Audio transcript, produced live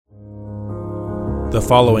The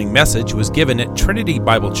following message was given at Trinity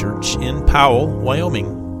Bible Church in Powell, Wyoming.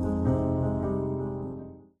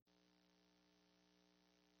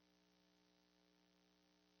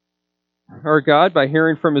 Our God by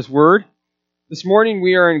hearing from His Word. This morning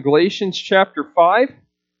we are in Galatians chapter 5. I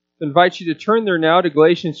invite you to turn there now to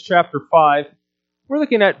Galatians chapter 5. We're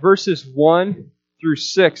looking at verses 1 through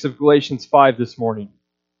 6 of Galatians 5 this morning.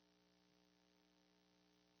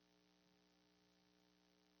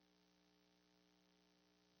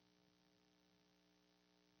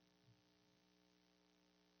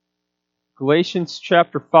 Galatians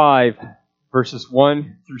chapter 5, verses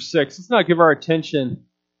 1 through 6. Let's not give our attention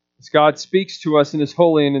as God speaks to us in His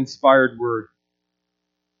holy and inspired Word.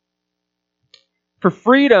 For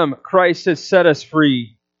freedom Christ has set us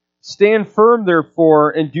free. Stand firm, therefore,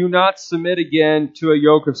 and do not submit again to a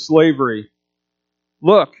yoke of slavery.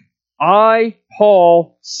 Look, I,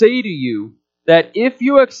 Paul, say to you that if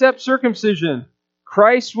you accept circumcision,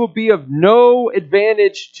 Christ will be of no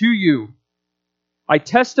advantage to you. I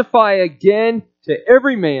testify again to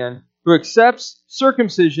every man who accepts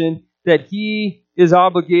circumcision that he is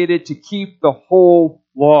obligated to keep the whole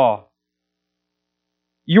law.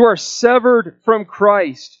 You are severed from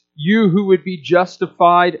Christ, you who would be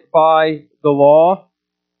justified by the law.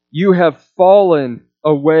 You have fallen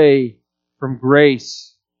away from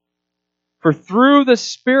grace. For through the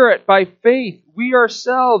Spirit, by faith, we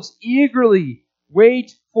ourselves eagerly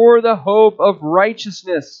wait for the hope of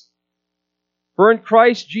righteousness. For in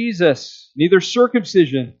Christ Jesus, neither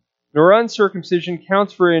circumcision nor uncircumcision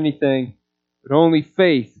counts for anything, but only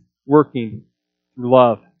faith working through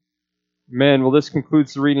love. Amen. Well, this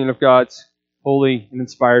concludes the reading of God's holy and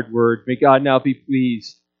inspired Word. May God now be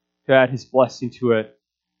pleased to add His blessing to it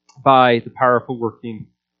by the powerful working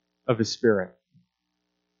of His Spirit.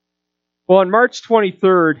 Well, on March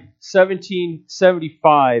 23rd,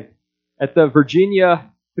 1775, at the Virginia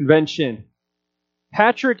Convention,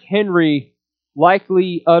 Patrick Henry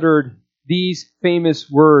likely uttered these famous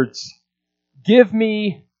words, "Give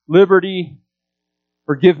me liberty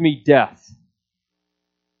or give me death."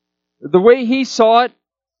 The way he saw it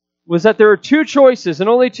was that there are two choices, and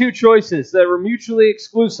only two choices, that were mutually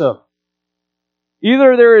exclusive.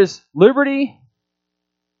 Either there is liberty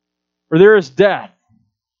or there is death.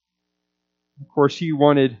 Of course, he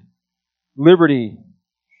wanted liberty.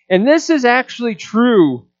 And this is actually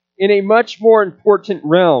true in a much more important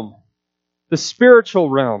realm, the spiritual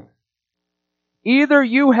realm. Either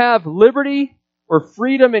you have liberty or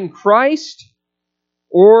freedom in Christ,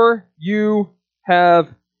 or you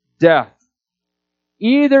have death.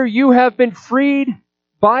 Either you have been freed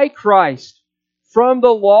by Christ from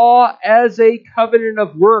the law as a covenant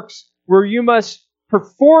of works, where you must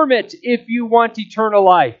perform it if you want eternal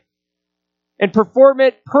life, and perform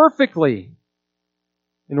it perfectly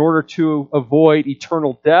in order to avoid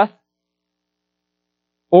eternal death,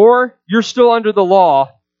 or you're still under the law,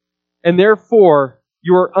 and therefore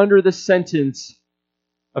you are under the sentence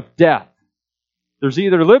of death. There's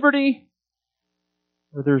either liberty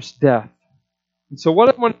or there's death. And so what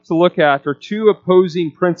I want to look at are two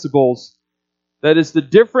opposing principles. That is the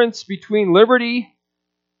difference between liberty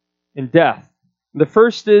and death. The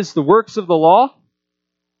first is the works of the law,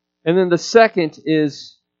 and then the second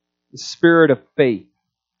is the spirit of faith.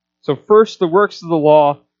 So first, the works of the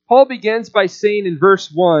law. Paul begins by saying in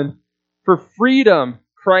verse 1, "For freedom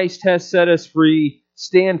Christ has set us free.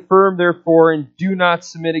 Stand firm, therefore, and do not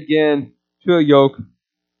submit again to a yoke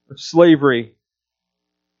of slavery."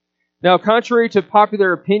 Now, contrary to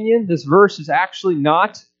popular opinion, this verse is actually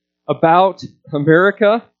not about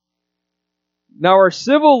America. Now, our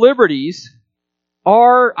civil liberties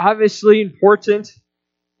are obviously important,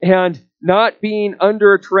 and not being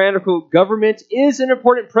under a tyrannical government is an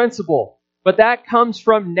important principle. But that comes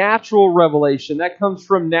from natural revelation. That comes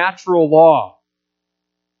from natural law.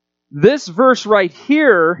 This verse right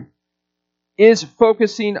here is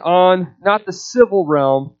focusing on not the civil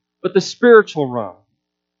realm, but the spiritual realm.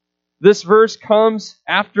 This verse comes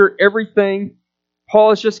after everything Paul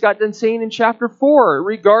has just got done saying in chapter 4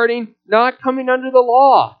 regarding not coming under the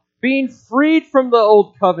law, being freed from the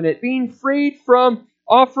old covenant, being freed from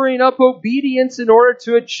offering up obedience in order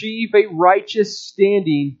to achieve a righteous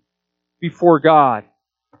standing before God.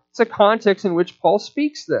 It's a context in which Paul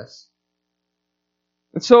speaks this.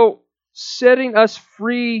 And so, setting us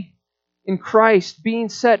free in Christ, being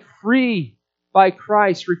set free by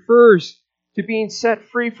Christ, refers to being set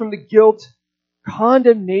free from the guilt,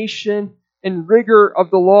 condemnation, and rigor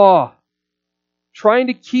of the law. Trying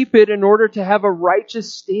to keep it in order to have a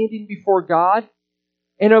righteous standing before God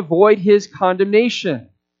and avoid His condemnation.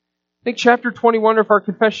 I think chapter 21 of our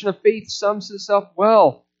Confession of Faith sums this up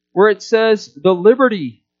well. where it says the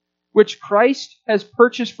liberty which Christ has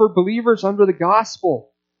purchased for believers under the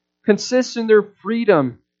gospel consists in their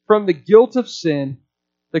freedom from the guilt of sin,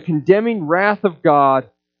 the condemning wrath of God,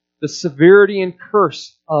 the severity and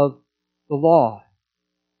curse of the law.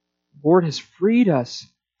 The Lord has freed us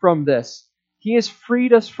from this. He has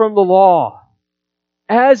freed us from the law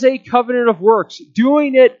as a covenant of works,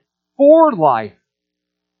 doing it for life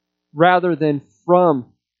rather than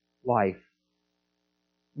from life.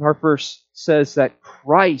 And our verse says that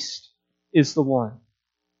Christ is the one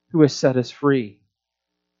who has set us free.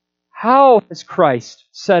 How has Christ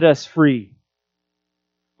set us free?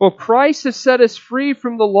 Well, Christ has set us free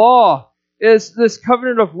from the law as this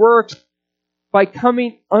covenant of works by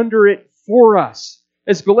coming under it for us.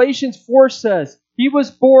 As Galatians 4 says, He was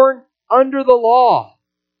born under the law.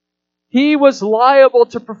 He was liable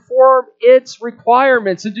to perform its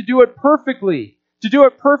requirements and to do it perfectly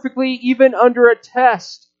even under a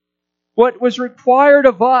test. What was required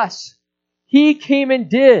of us, He came and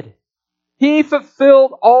did. He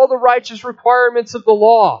fulfilled all the righteous requirements of the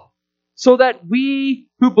law so that we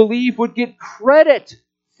who believe would get credit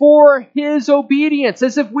for His obedience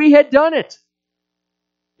as if we had done it.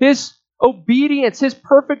 His obedience, His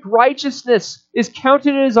perfect righteousness is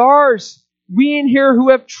counted as ours. We in here who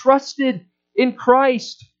have trusted in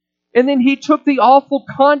Christ. And then He took the awful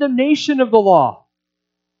condemnation of the law.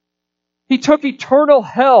 He took eternal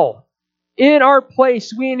hell in our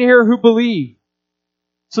place, we in here who believe,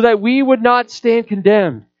 so that we would not stand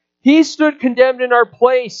condemned. He stood condemned in our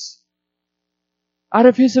place out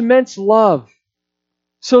of His immense love,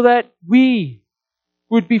 so that we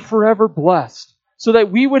would be forever blessed, so that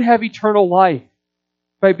we would have eternal life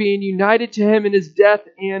by being united to Him in His death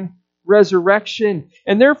and resurrection.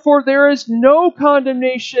 And therefore there is no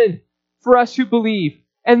condemnation for us who believe,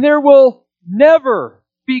 and there will never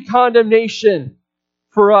be condemnation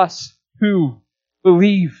for us who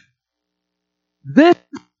believe. This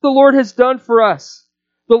the Lord has done for us.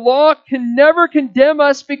 The law can never condemn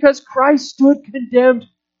us because Christ stood condemned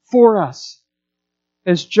for us.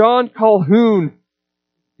 As John Calhoun,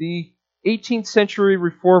 the 18th century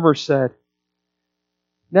reformer, said,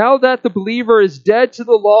 "Now that the believer is dead to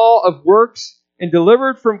the law of works and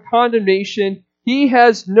delivered from condemnation, he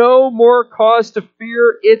has no more cause to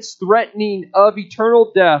fear its threatening of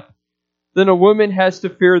eternal death than a woman has to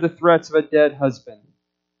fear the threats of a dead husband."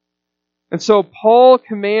 And so Paul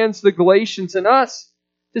commands the Galatians and us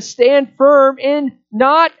to stand firm in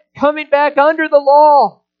not coming back under the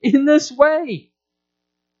law in this way.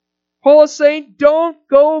 Paul is saying, don't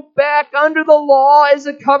go back under the law as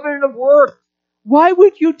a covenant of works. Why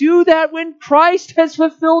would you do that when Christ has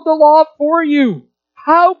fulfilled the law for you?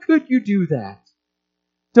 How could you do that?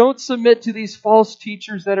 Don't submit to these false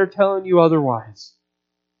teachers that are telling you otherwise.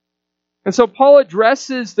 And so Paul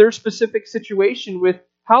addresses their specific situation with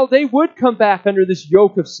how they would come back under this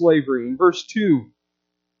yoke of slavery. In verse 2,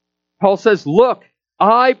 Paul says, "Look,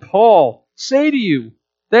 I, Paul, say to you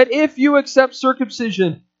that if you accept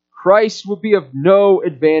circumcision, Christ will be of no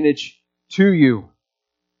advantage to you."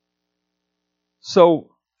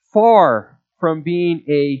 So far from being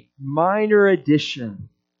a minor addition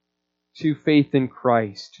to faith in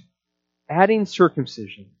Christ, adding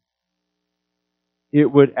circumcision, it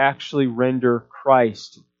would actually render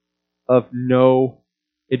Christ of no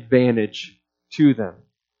advantage to them.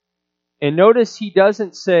 And notice he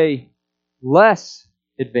doesn't say less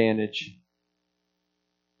advantage,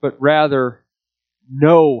 but rather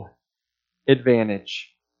no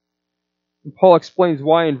advantage. And Paul explains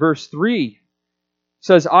why in verse 3. He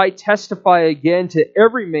says, "I testify again to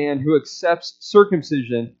every man who accepts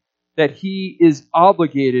circumcision that he is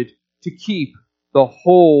obligated to keep the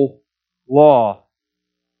whole law."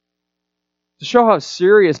 To show how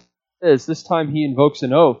serious it is, this time he invokes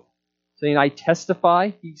an oath, saying, "I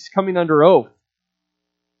testify." He's coming under oath.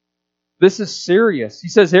 This is serious. He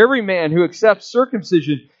says every man who accepts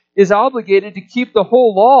circumcision is obligated to keep the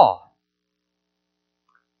whole law.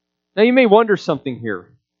 Now you may wonder something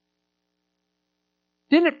here.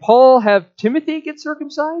 Didn't Paul have Timothy get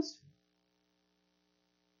circumcised?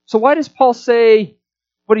 So why does Paul say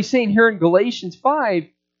what he's saying here in Galatians 5,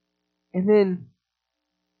 and then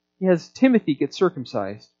he has Timothy get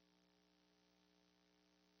circumcised?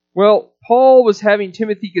 Well, Paul was having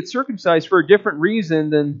Timothy get circumcised for a different reason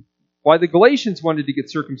than why the Galatians wanted to get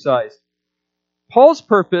circumcised. Paul's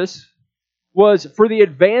purpose was for the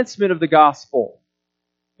advancement of the gospel,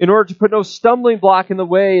 in order to put no stumbling block in the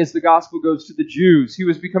way as the gospel goes to the Jews. He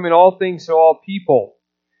was becoming all things to all people.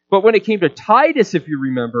 But when it came to Titus, if you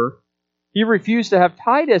remember, he refused to have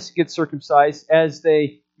Titus get circumcised as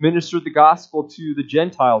they ministered the gospel to the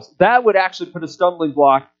Gentiles. That would actually put a stumbling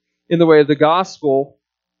block in the way of the gospel,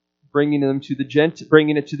 bringing it to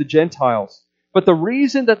the Gentiles. But the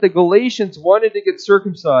reason that the Galatians wanted to get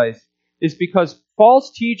circumcised is because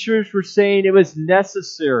false teachers were saying it was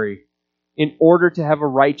necessary in order to have a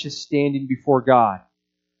righteous standing before God.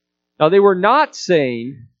 Now, they were not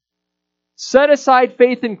saying, set aside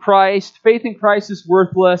faith in Christ is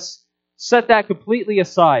worthless, set that completely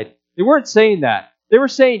aside. They weren't saying that. They were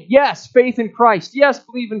saying, yes, faith in Christ, yes,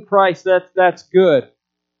 believe in Christ, that's good.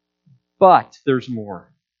 But there's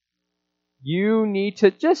more. You need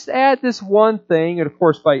to just add this one thing, and of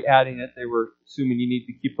course by adding it, they were assuming you need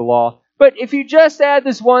to keep the law. But if you just add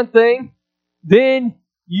this one thing, then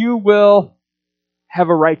you will have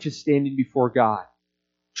a righteous standing before God.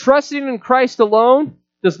 Trusting in Christ alone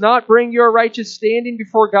does not bring you a righteous standing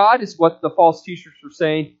before God, is what the false teachers were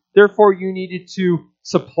saying. Therefore, you needed to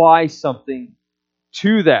supply something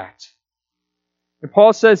to that. And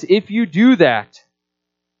Paul says, if you do that,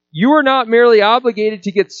 you are not merely obligated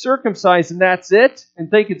to get circumcised and that's it, and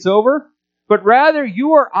think it's over, but rather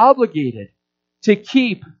you are obligated to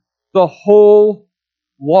keep the whole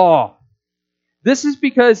law. This is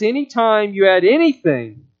because anytime you add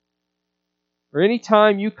anything, or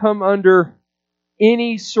anytime you come under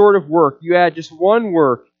any sort of work, you add just one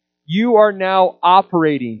work, you are now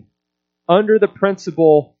operating under the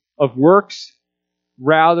principle of works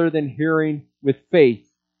rather than hearing with faith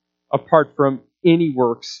apart from any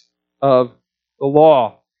works of the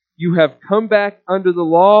law. You have come back under the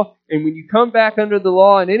law, and when you come back under the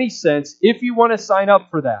law in any sense, if you want to sign up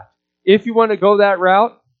for that, if you want to go that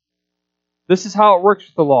route, this is how it works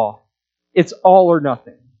with the law. It's all or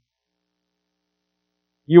nothing.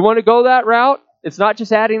 You want to go that route? It's not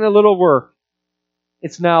just adding a little work.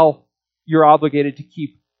 It's now you're obligated to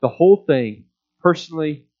keep the whole thing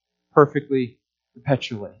personally, perfectly,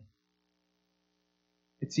 perpetually.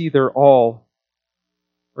 It's either all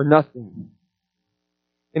or nothing.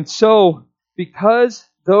 And so, because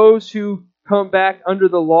those who come back under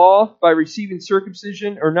the law by receiving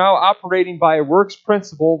circumcision are now operating by a works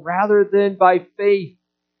principle rather than by faith,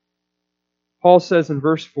 Paul says in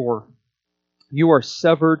verse 4, you are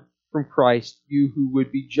severed from Christ, you who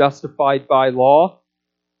would be justified by law.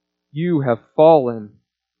 You have fallen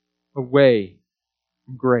away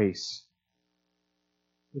from grace.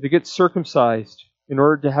 To get circumcised in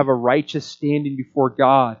order to have a righteous standing before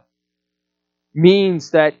God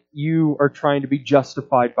means that you are trying to be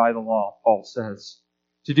justified by the law, Paul says.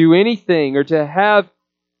 To do anything or to have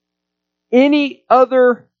any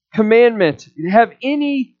other commandment, to have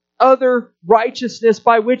any other righteousness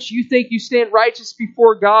by which you think you stand righteous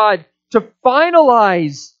before God, to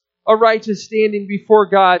finalize a righteous standing before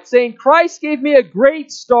God, saying, Christ gave me a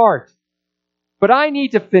great start, but I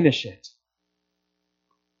need to finish it,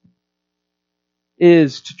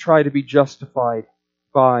 is to try to be justified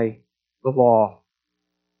by the law.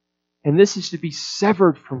 And this is to be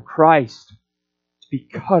severed from Christ, to be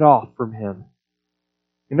cut off from Him.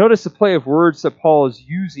 And notice the play of words that Paul is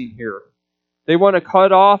using here. They want to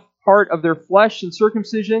cut off part of their flesh in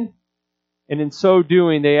circumcision, and in so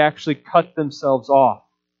doing, they actually cut themselves off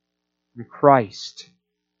from Christ.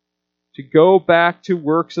 To go back to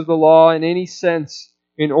works of the law in any sense,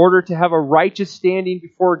 in order to have a righteous standing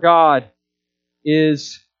before God,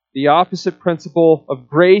 is the opposite principle of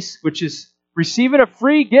grace, which is receiving a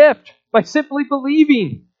free gift by simply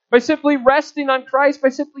believing, by simply resting on Christ, by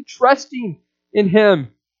simply trusting in Him.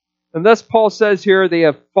 And thus Paul says here, they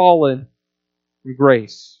have fallen from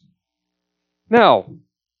grace. Now,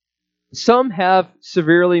 some have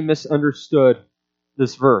severely misunderstood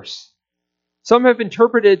this verse. Some have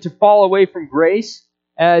interpreted to fall away from grace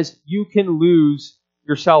as you can lose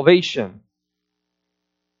your salvation.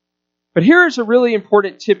 But here is a really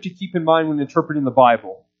important tip to keep in mind when interpreting the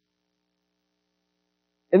Bible.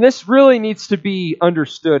 And this really needs to be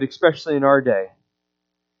understood, especially in our day.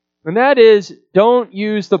 And that is, don't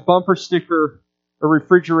use the bumper sticker or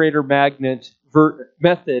refrigerator magnet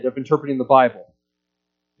method of interpreting the Bible.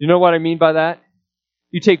 You know what I mean by that?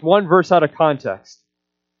 You take one verse out of context,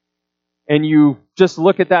 and you just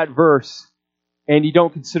look at that verse, and you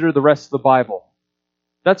don't consider the rest of the Bible.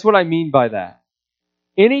 That's what I mean by that.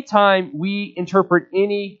 Anytime we interpret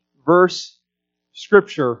any verse,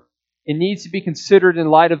 Scripture, it needs to be considered in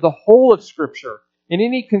light of the whole of Scripture. And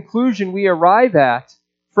any conclusion we arrive at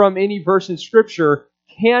from any verse in Scripture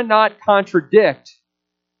cannot contradict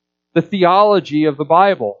the theology of the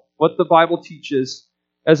Bible, what the Bible teaches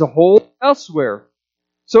as a whole elsewhere.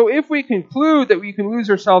 So if we conclude that we can lose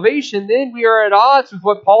our salvation, then we are at odds with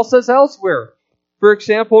what Paul says elsewhere. For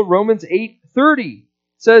example, Romans 8:30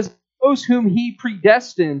 says, those whom He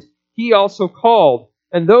predestined, He also called.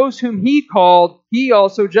 And those whom he called, he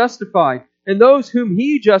also justified. And those whom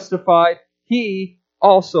he justified, he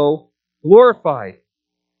also glorified.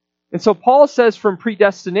 And so Paul says from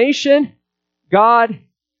predestination, God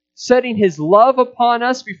setting his love upon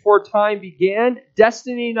us before time began,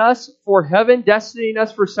 destining us for heaven, destining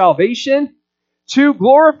us for salvation, to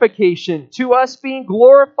glorification, to us being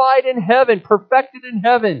glorified in heaven, perfected in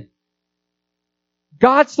heaven.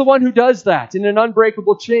 God's the one who does that in an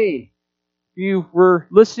unbreakable chain. You were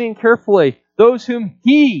listening carefully. Those whom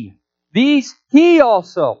he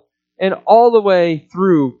also. And all the way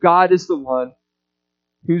through, God is the one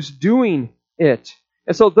who's doing it.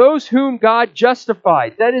 And so those whom God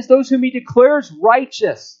justified, that is, those whom he declares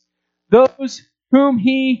righteous, those whom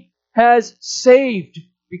he has saved,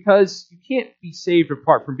 because you can't be saved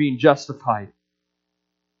apart from being justified.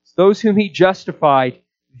 Those whom he justified,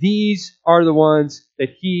 these are the ones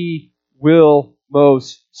that he will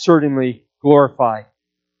most certainly glorify.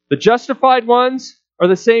 The justified ones are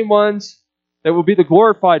the same ones that will be the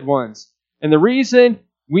glorified ones. And the reason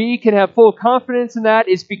we can have full confidence in that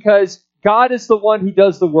is because God is the one who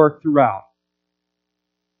does the work throughout.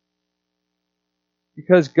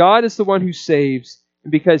 Because God is the one who saves,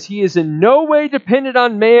 and because he is in no way dependent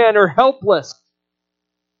on man or helpless.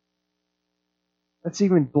 That's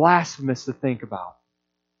even blasphemous to think about.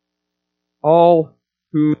 All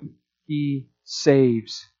whom he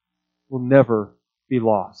saves will never be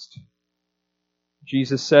lost.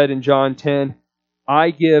 Jesus said in John 10,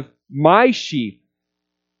 I give my sheep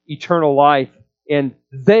eternal life, and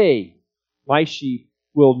they, my sheep,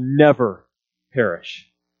 will never perish.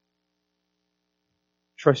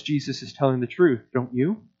 Trust Jesus is telling the truth, don't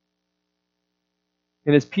you?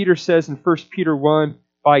 And as Peter says in 1 Peter 1,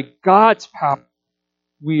 by God's power,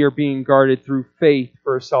 we are being guarded through faith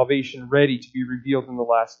for a salvation ready to be revealed in the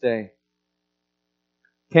last day.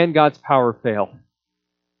 Can God's power fail?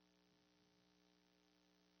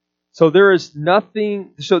 So there is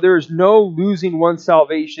no losing one's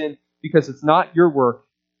salvation because it's not your work,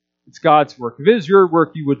 it's God's work. If it is your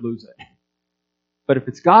work, you would lose it. But if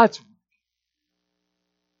it's God's work,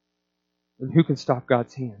 then who can stop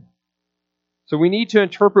God's hand? So we need to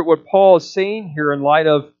interpret what Paul is saying here in light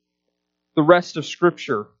of the rest of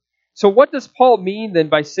Scripture. So what does Paul mean then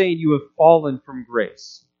by saying you have fallen from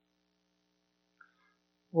grace?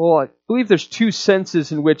 Well, I believe there's two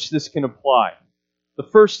senses in which this can apply. The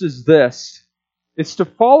first is this. It's to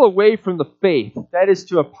fall away from the faith. That is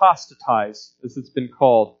to apostatize, as it's been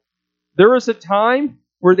called. There was a time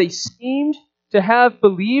where they seemed to have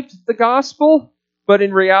believed the gospel, but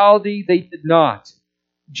in reality they did not.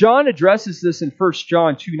 John addresses this in 1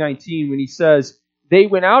 John 2:19 when he says, they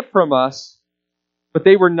went out from us, but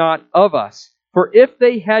they were not of us. For if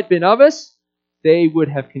they had been of us, they would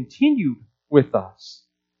have continued with us.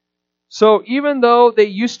 So even though they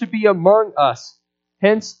used to be among us,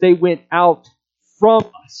 hence they went out from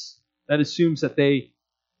us. That assumes that they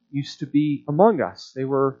used to be among us. They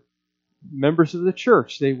were members of the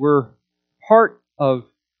church. They were part of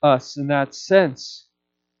us in that sense.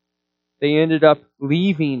 They ended up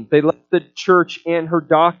leaving. They left the church and her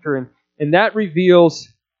doctrine. And that reveals,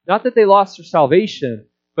 not that they lost their salvation,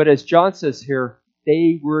 but as John says here,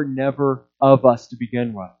 they were never of us to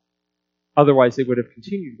begin with. Otherwise, they would have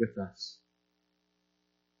continued with us.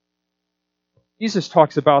 Jesus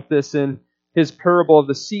talks about this in his parable of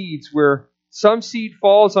the seeds, where some seed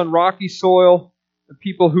falls on rocky soil, the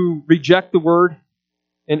people who reject the word,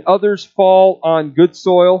 and others fall on good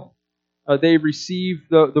soil. They receive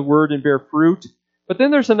the word and bear fruit. But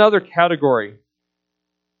then there's another category.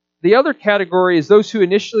 The other category is those who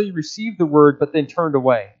initially received the word but then turned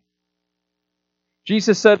away.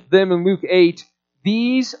 Jesus said to them in Luke 8,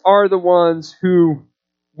 these are the ones who,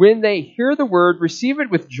 when they hear the word, receive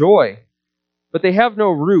it with joy, but they have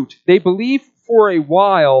no root. They believe for a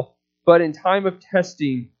while, but in time of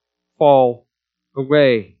testing fall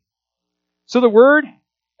away. So the word,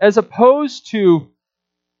 as opposed to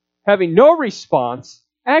having no response,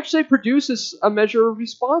 actually produces a measure of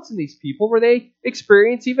response in these people where they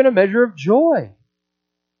experience even a measure of joy.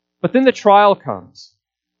 But then the trial comes,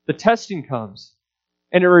 the testing comes,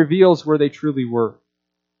 and it reveals where they truly were.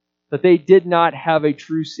 That they did not have a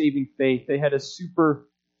true saving faith. They had a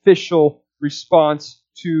superficial response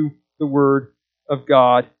to the Word of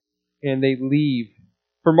God, and they leave.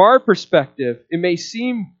 From our perspective, it may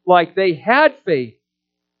seem like they had faith,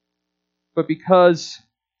 but because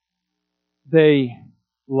they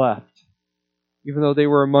left, even though they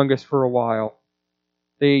were among us for a while,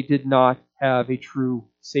 they did not have a true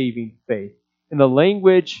saving faith. And the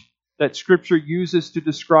language that Scripture uses to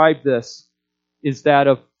describe this is that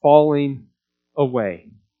of falling away.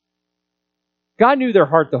 God knew their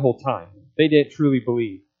heart the whole time. They didn't truly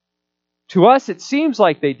believe. To us, it seems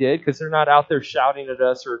like they did because they're not out there shouting at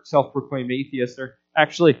us or self-proclaimed atheists. They're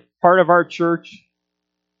actually part of our church.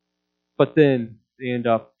 But then they end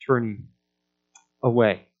up turning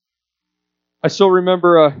away. I still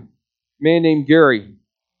remember a man named Gary.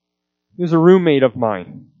 He was a roommate of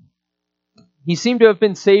mine. He seemed to have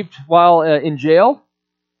been saved while in jail.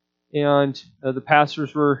 And the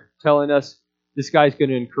pastors were telling us, this guy's going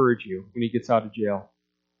to encourage you when he gets out of jail.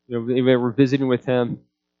 They were visiting with him.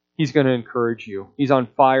 He's going to encourage you. He's on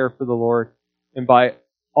fire for the Lord. And by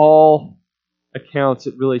all accounts,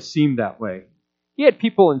 it really seemed that way. He had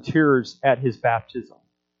people in tears at his baptism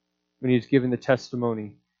when he was giving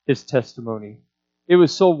his testimony. It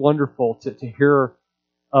was so wonderful to hear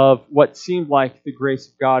of what seemed like the grace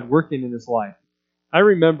of God working in his life. I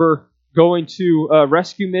remember going to a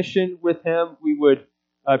rescue mission with him. We would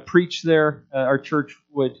preach there. Our church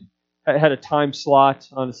had a time slot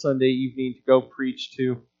on a Sunday evening to go preach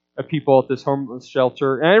to people at this homeless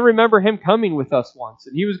shelter. And I remember him coming with us once.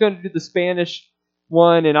 And he was going to do the Spanish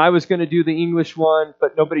one, and I was going to do the English one,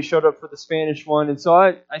 but nobody showed up for the Spanish one. And so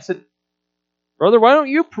I said, brother, why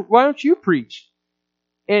don't you preach?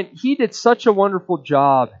 And he did such a wonderful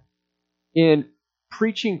job in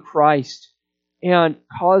preaching Christ and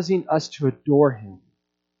causing us to adore him.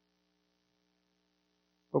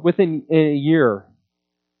 But within a year,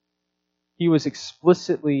 he was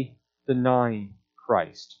explicitly denying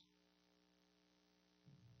Christ.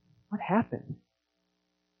 What happened?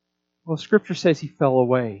 Well, Scripture says he fell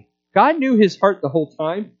away. God knew his heart the whole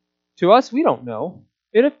time. To us, we don't know.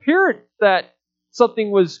 It appeared that something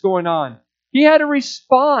was going on. He had a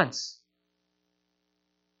response.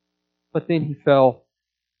 But then he fell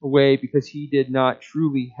away because he did not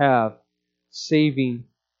truly have saving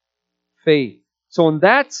faith. So in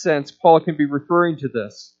that sense, Paul can be referring to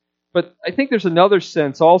this. But I think there's another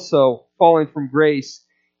sense also, falling from grace,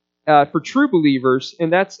 for true believers,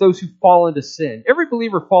 and that's those who fall into sin. Every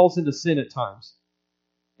believer falls into sin at times.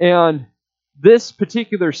 And this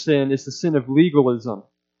particular sin is the sin of legalism.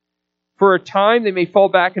 For a time, they may fall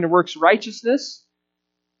back into works righteousness.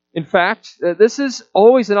 In fact, this is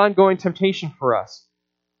always an ongoing temptation for us.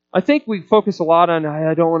 I think we focus a lot on,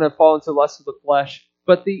 I don't want to fall into lust of the flesh.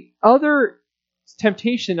 But the other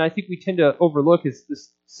temptation I think we tend to overlook is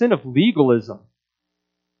this sin of legalism,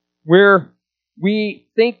 where we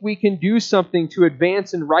think we can do something to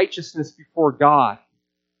advance in righteousness before God.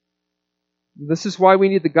 This is why we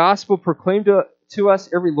need the gospel proclaimed to us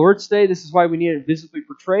every Lord's Day. This is why we need it visibly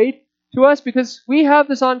portrayed to us, because we have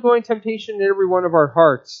this ongoing temptation in every one of our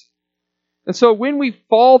hearts. And so when we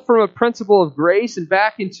fall from a principle of grace and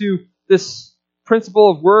back into this principle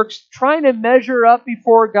of works, trying to measure up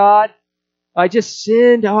before God, I just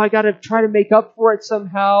sinned, I got to try to make up for it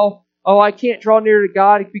somehow. I can't draw near to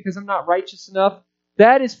God because I'm not righteous enough.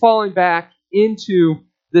 That is falling back into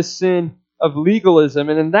the sin of legalism.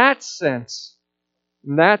 And in that sense,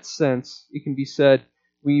 it can be said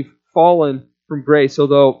we've fallen from grace,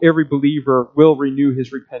 although every believer will renew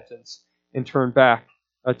his repentance and turn back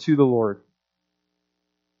to the Lord.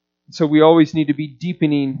 So we always need to be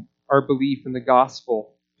deepening our belief in the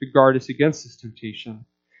gospel to guard us against this temptation.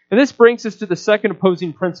 And this brings us to the second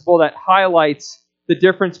opposing principle that highlights the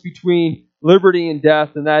difference between liberty and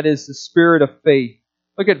death, and that is the spirit of faith.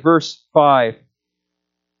 Look at verse 5.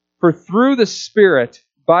 For through the Spirit,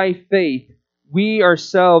 by faith, we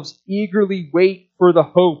ourselves eagerly wait for the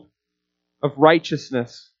hope of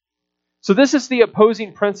righteousness. So this is the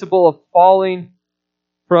opposing principle of falling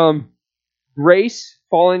from grace,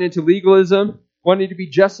 falling into legalism, wanting to be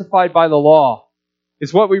justified by the law.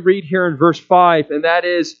 Is what we read here in verse 5, and that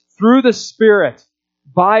is, through the Spirit,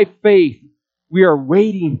 by faith, we are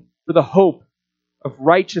waiting for the hope of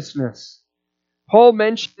righteousness. Paul's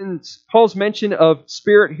mention of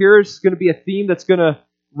Spirit here is going to be a theme that's going to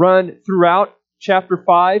run throughout chapter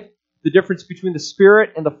 5, the difference between the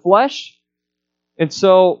Spirit and the flesh. And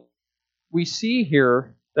so we see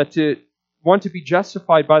here that to want to be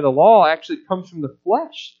justified by the law actually comes from the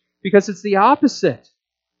flesh, because it's the opposite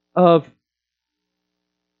of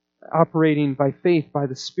operating by faith by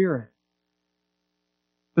the Spirit.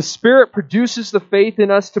 The Spirit produces the faith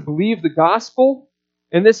in us to believe the gospel,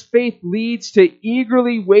 and this faith leads to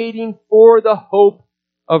eagerly waiting for the hope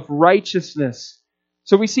of righteousness.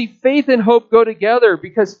 So we see faith and hope go together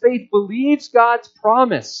because faith believes God's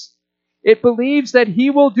promise. It believes that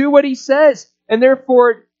He will do what He says, and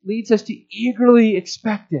therefore it leads us to eagerly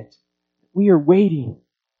expect it. We are waiting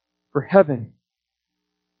for heaven.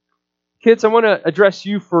 Kids, I want to address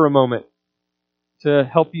you for a moment to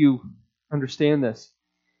help you understand this.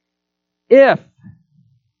 If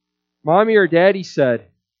Mommy or Daddy said,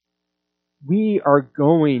 we are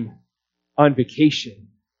going on vacation.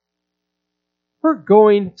 We're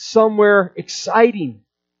going somewhere exciting.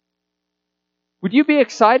 Would you be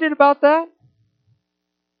excited about that?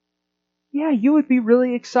 Yeah, you would be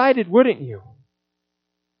really excited, wouldn't you?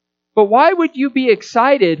 But why would you be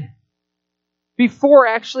excited before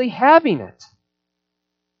actually having it?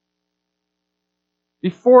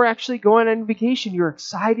 Before actually going on vacation, you're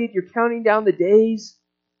excited, you're counting down the days.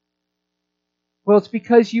 Well, it's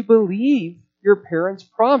because you believe your parents'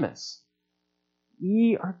 promise.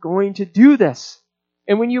 We are going to do this.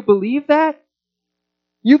 And when you believe that,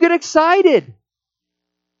 you get excited.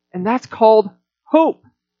 And that's called hope.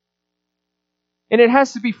 And it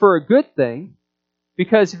has to be for a good thing.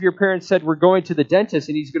 Because if your parents said, we're going to the dentist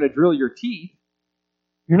and he's going to drill your teeth,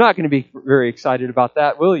 you're not going to be very excited about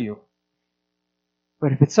that, will you?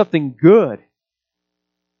 But if it's something good,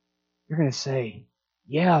 you're going to say,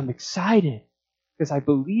 yeah, I'm excited. Because I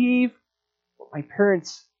believe what my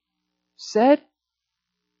parents said,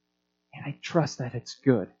 and I trust that it's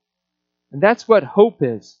good. And that's what hope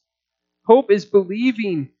is. Hope is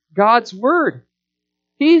believing God's word.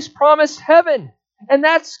 He's promised heaven, and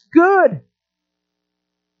that's good.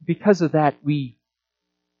 Because of that, we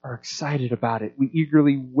are excited about it. We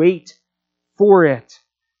eagerly wait for it.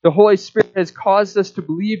 The Holy Spirit has caused us to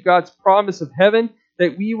believe God's promise of heaven,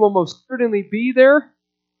 that we will most certainly be there,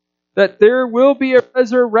 that there will be a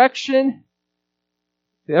resurrection,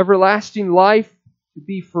 the everlasting life, to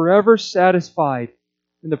be forever satisfied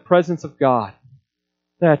in the presence of God.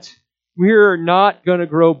 That we're not going to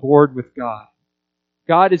grow bored with God.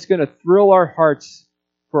 God is going to thrill our hearts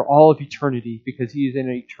for all of eternity because He is an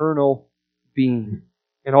eternal being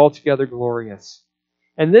and altogether glorious.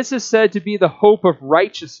 And this is said to be the hope of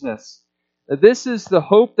righteousness. This is the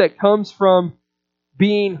hope that comes from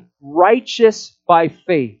being righteous by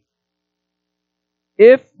faith.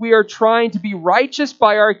 If we are trying to be righteous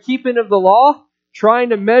by our keeping of the law, trying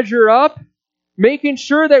to measure up, making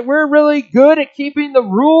sure that we're really good at keeping the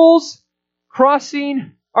rules,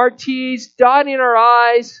 crossing our T's, dotting our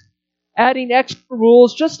I's, adding extra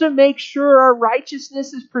rules just to make sure our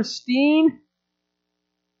righteousness is pristine,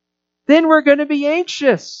 then we're going to be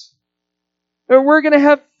anxious. Or we're going to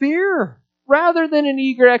have fear rather than an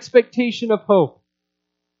eager expectation of hope.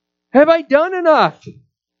 Have I done enough?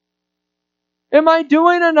 Am I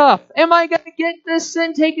doing enough? Am I going to get this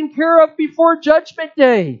sin taken care of before Judgment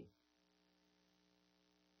Day?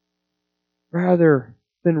 Rather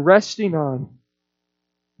than resting on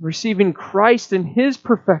receiving Christ in His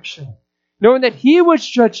perfection, knowing that He was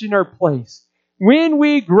judged in our place. When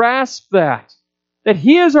we grasp that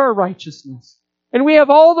He is our righteousness, and we have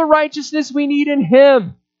all the righteousness we need in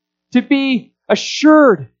Him to be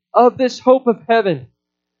assured of this hope of heaven,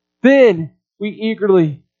 then we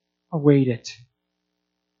eagerly await it.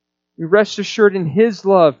 We rest assured in His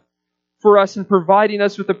love for us in providing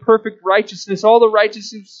us with the perfect righteousness, all the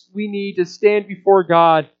righteousness we need to stand before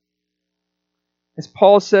God. As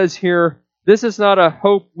Paul says here, this is not a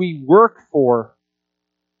hope we work for.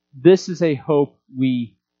 This is a hope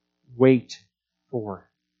we wait for.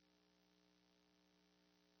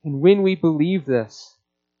 And when we believe this,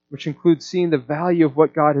 which includes seeing the value of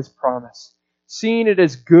what God has promised, seeing it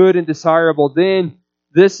as good and desirable, then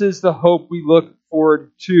this is the hope we look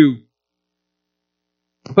forward to.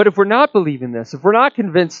 But if we're not believing this, if we're not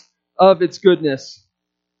convinced of its goodness,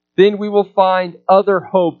 then we will find other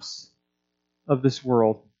hopes of this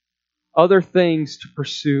world, other things to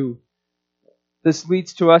pursue. This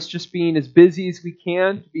leads to us just being as busy as we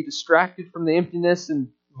can to be distracted from the emptiness and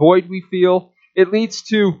void we feel. It leads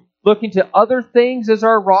to looking to other things as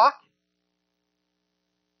our rock,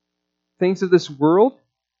 things of this world.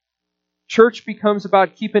 Church becomes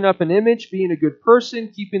about keeping up an image, being a good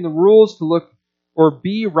person, keeping the rules to look or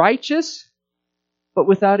be righteous, but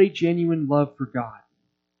without a genuine love for God.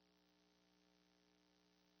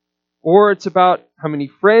 Or it's about how many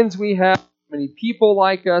friends we have, how many people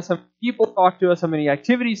like us, how many people talk to us, how many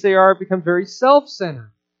activities they are. It becomes very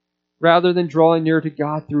self-centered rather than drawing near to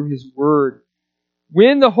God through His Word.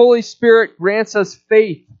 When the Holy Spirit grants us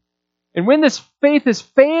faith, and when this faith is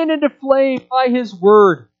fanned into flame by His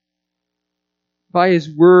Word,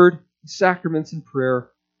 sacraments, and prayer,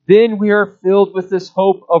 then we are filled with this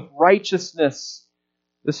hope of righteousness,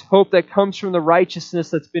 this hope that comes from the righteousness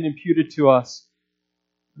that's been imputed to us,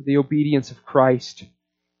 the obedience of Christ.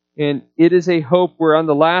 And it is a hope where on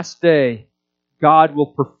the last day, God will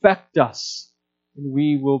perfect us, and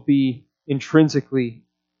we will be intrinsically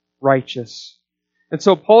righteous. And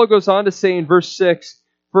so Paul goes on to say in verse 6,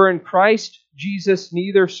 "For in Christ Jesus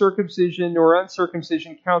neither circumcision nor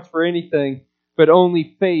uncircumcision counts for anything, but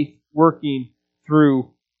only faith working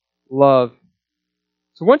through love.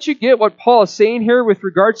 So once you get what Paul is saying here with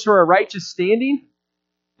regards to our righteous standing,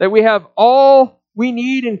 that we have all we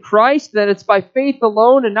need in Christ, that it's by faith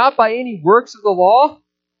alone and not by any works of the law,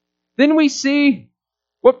 then we see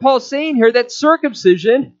what Paul's saying here, that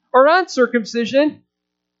circumcision or uncircumcision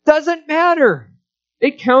doesn't matter.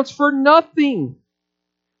 It counts for nothing.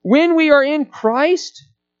 When we are in Christ,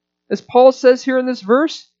 as Paul says here in this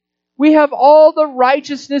verse, we have all the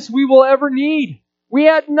righteousness we will ever need. We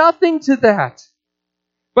add nothing to that.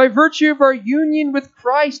 By virtue of our union with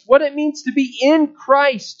Christ, what it means to be in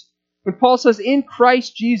Christ. When Paul says in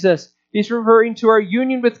Christ Jesus, he's referring to our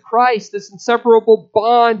union with Christ, this inseparable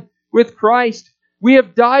bond with Christ. We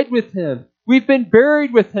have died with Him. We've been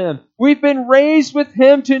buried with Him. We've been raised with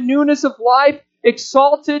Him to newness of life,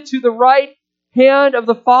 exalted to the right hand of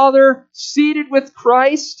the Father, seated with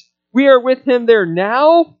Christ. We are with Him there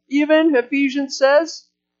now, even, Ephesians says.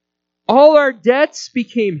 All our debts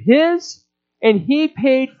became His, and He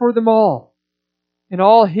paid for them all. And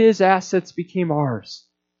all His assets became ours.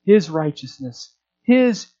 His righteousness,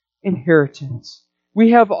 His inheritance.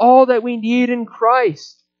 We have all that we need in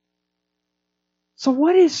Christ. So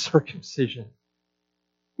what is circumcision?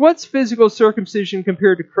 What's physical circumcision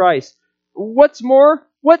compared to Christ? What's more,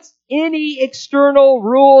 what's any external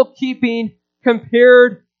rule keeping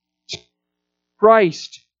compared to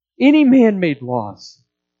Christ? Any man-made laws?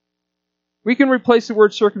 We can replace the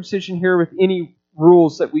word circumcision here with any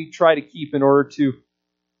rules that we try to keep in order to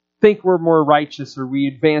think we're more righteous or we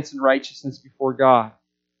advance in righteousness before God.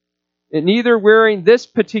 And neither wearing this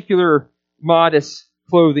particular modest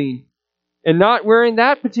clothing and not wearing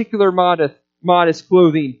that particular modest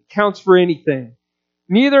clothing counts for anything.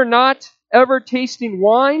 Neither not ever tasting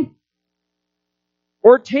wine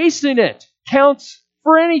or tasting it counts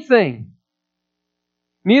for anything.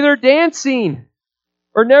 Neither dancing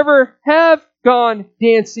or never have gone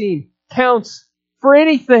dancing counts for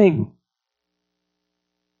anything.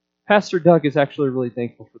 Pastor Doug is actually really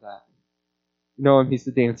thankful for that. You know him, he's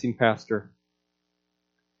the dancing pastor.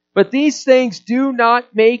 But these things do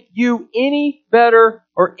not make you any better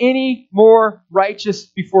or any more righteous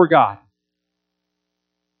before God.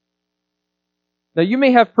 Now, you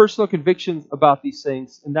may have personal convictions about these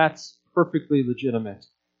things, and that's perfectly legitimate.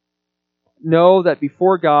 Know that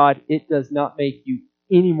before God, it does not make you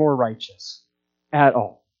any more righteous at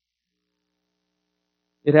all.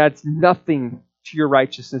 It adds nothing to your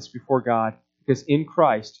righteousness before God, because in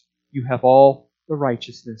Christ, you have all the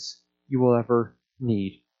righteousness you will ever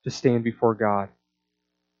need to stand before God.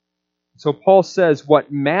 So Paul says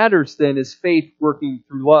what matters then is faith working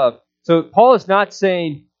through love. So Paul is not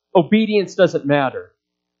saying obedience doesn't matter.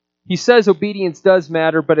 He says obedience does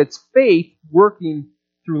matter, but it's faith working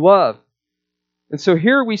through love. And so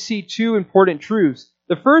here we see two important truths.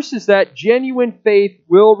 The first is that genuine faith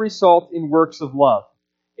will result in works of love.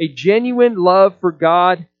 A genuine love for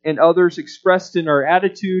God and others expressed in our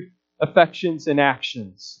attitude, affections, and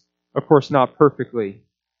actions. Of course, not perfectly.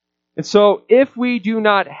 And so, if we do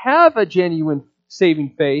not have a genuine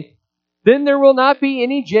saving faith, then there will not be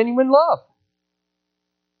any genuine love.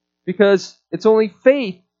 Because it's only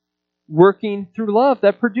faith working through love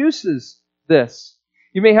that produces this.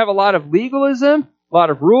 You may have a lot of legalism, a lot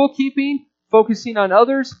of rule keeping, focusing on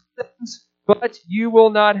others' things, but you will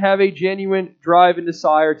not have a genuine drive and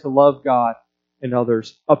desire to love God and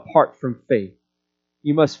others apart from faith.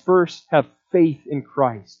 You must first have faith in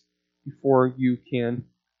Christ before you can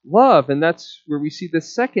love. And that's where we see the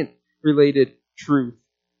second related truth,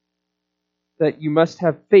 that you must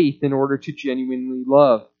have faith in order to genuinely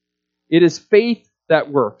love. It is faith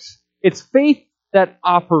that works. It's faith that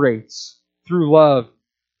operates through love.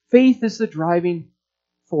 Faith is the driving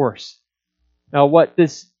force. Now, what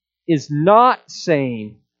this is not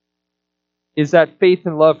saying is that faith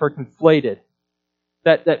and love are conflated.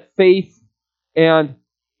 That faith and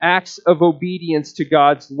acts of obedience to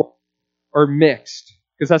God's law are mixed.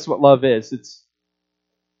 Because that's what love is. It's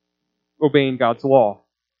obeying God's law.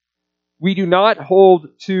 We do not hold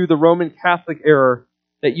to the Roman Catholic error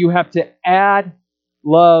that you have to add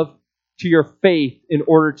love to your faith in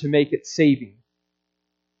order to make it saving.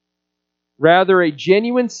 Rather, a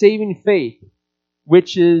genuine saving faith,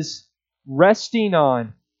 which is resting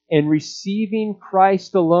on and receiving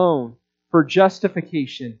Christ alone for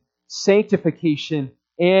justification, sanctification,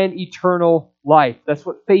 and eternal life. That's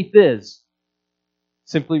what faith is.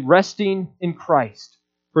 Simply resting in Christ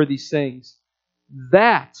for these things.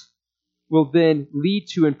 That will then lead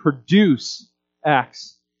to and produce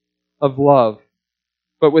acts of love.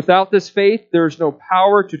 But without this faith, there is no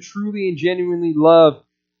power to truly and genuinely love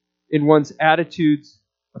in one's attitudes,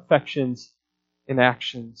 affections, and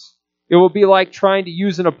actions. It will be like trying to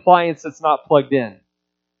use an appliance that's not plugged in.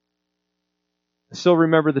 I still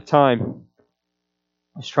remember the time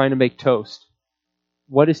I was trying to make toast.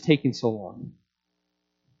 What is taking so long?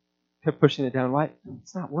 Kept pushing it down. Why?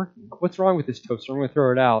 It's not working. What's wrong with this toaster? I'm going to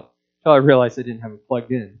throw it out. Until I realized I didn't have it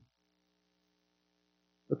plugged in.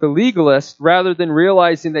 But the legalist, rather than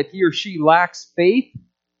realizing that he or she lacks faith,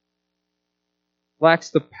 lacks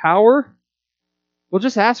the power, will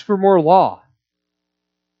just ask for more law.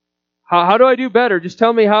 How do I do better? Just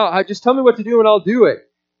tell me just tell me what to do and I'll do it.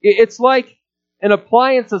 It's like an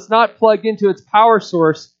appliance that's not plugged into its power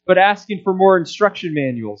source, but asking for more instruction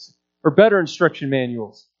manuals or better instruction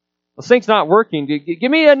manuals. This thing's not working.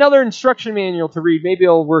 Give me another instruction manual to read. Maybe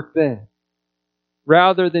it'll work then.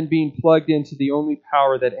 Rather than being plugged into the only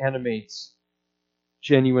power that animates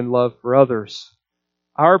genuine love for others.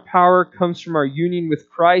 Our power comes from our union with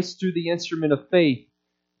Christ through the instrument of faith.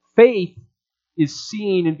 Faith is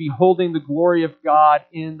seeing and beholding the glory of God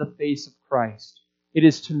in the face of Christ. It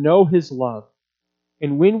is to know His love.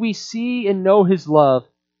 And when we see and know His love,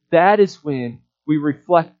 that is when we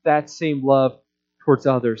reflect that same love towards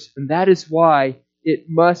others. And that is why it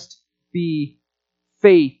must be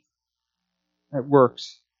faith that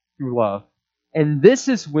works through love. And this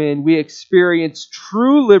is when we experience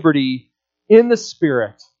true liberty in the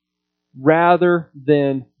Spirit rather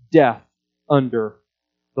than death under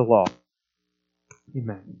the law.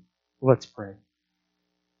 Amen. Let's pray.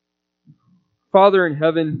 Father in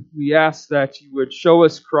heaven, we ask that you would show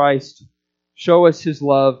us Christ, show us His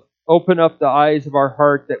love, open up the eyes of our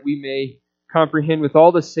heart that we may comprehend with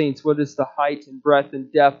all the saints what is the height and breadth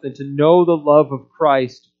and depth, and to know the love of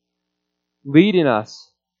Christ, leading us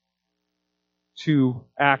to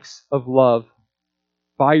acts of love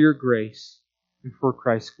by your grace and for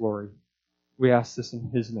Christ's glory. We ask this in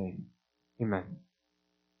His name. Amen.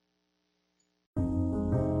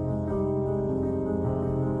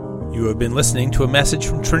 You have been listening to a message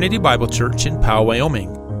from Trinity Bible Church in Powell,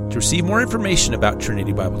 Wyoming. To receive more information about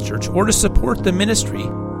Trinity Bible Church or to support the ministry,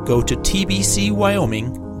 go to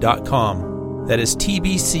tbcwyoming.com. That is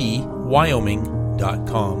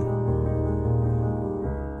tbcwyoming.com.